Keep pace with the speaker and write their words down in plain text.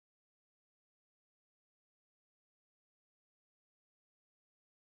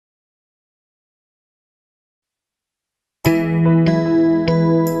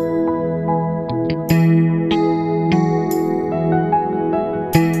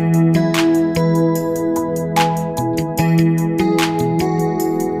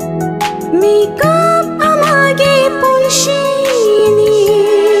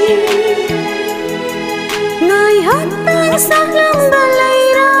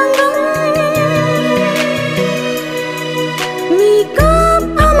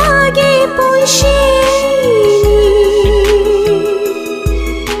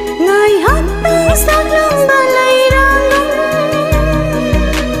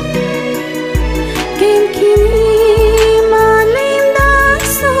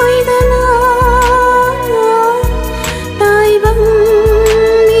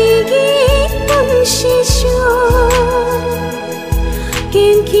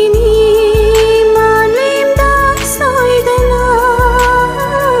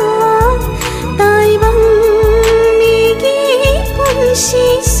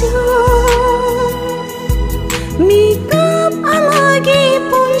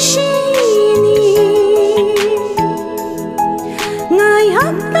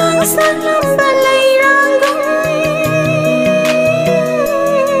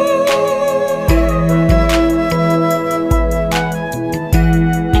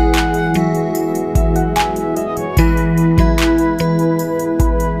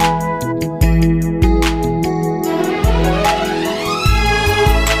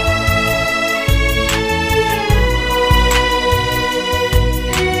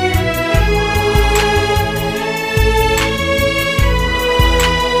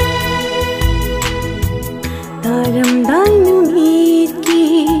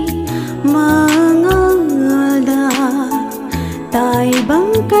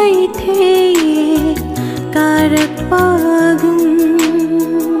kai the karak pagum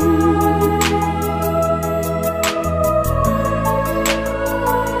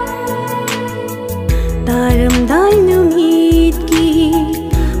taram dai numit ki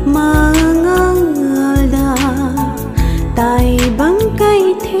mangalda tai bang kai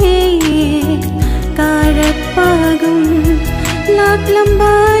the karak pagum lak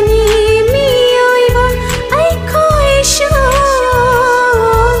lambani mi oiba ai khoi sho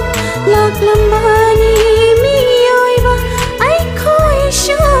lak lambani mi oiba ai khoi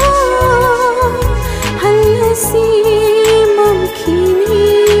sho halasi mamkhini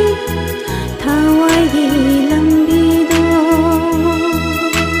thawai gi lambi do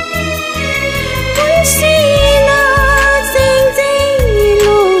punsina jing jing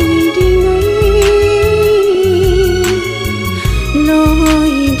loi ding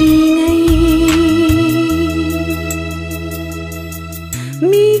loi ding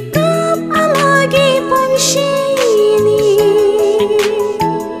Mitkup amagi punsini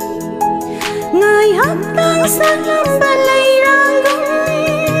ngai haptang salam balai ranggam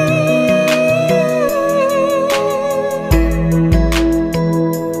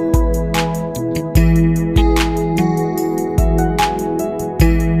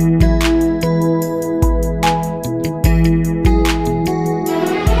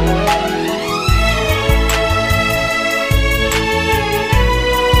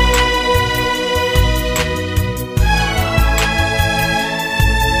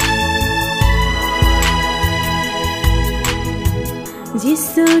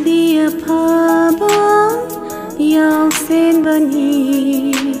Jisu dia phaba yaw sen bani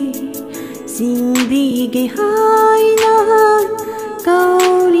singbi ge hai na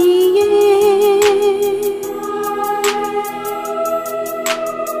kauriye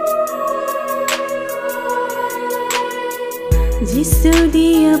Jisu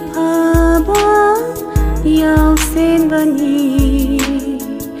dia phaba yaw sen bani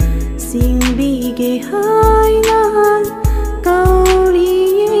singbi ge hai na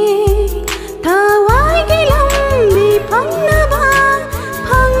kauriye thawai gi lambi phangnaba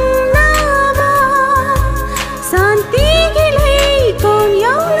santi gi lai kon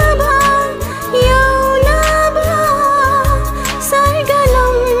yaunaba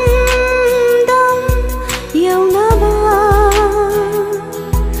sargalam dam yaunaba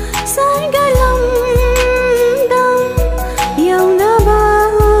sargalam dam yaunaba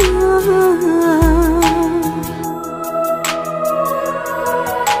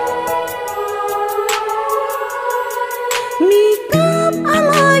Mitkup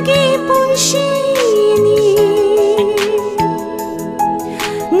amagi punsini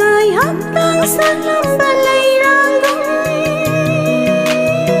ngai haptang salam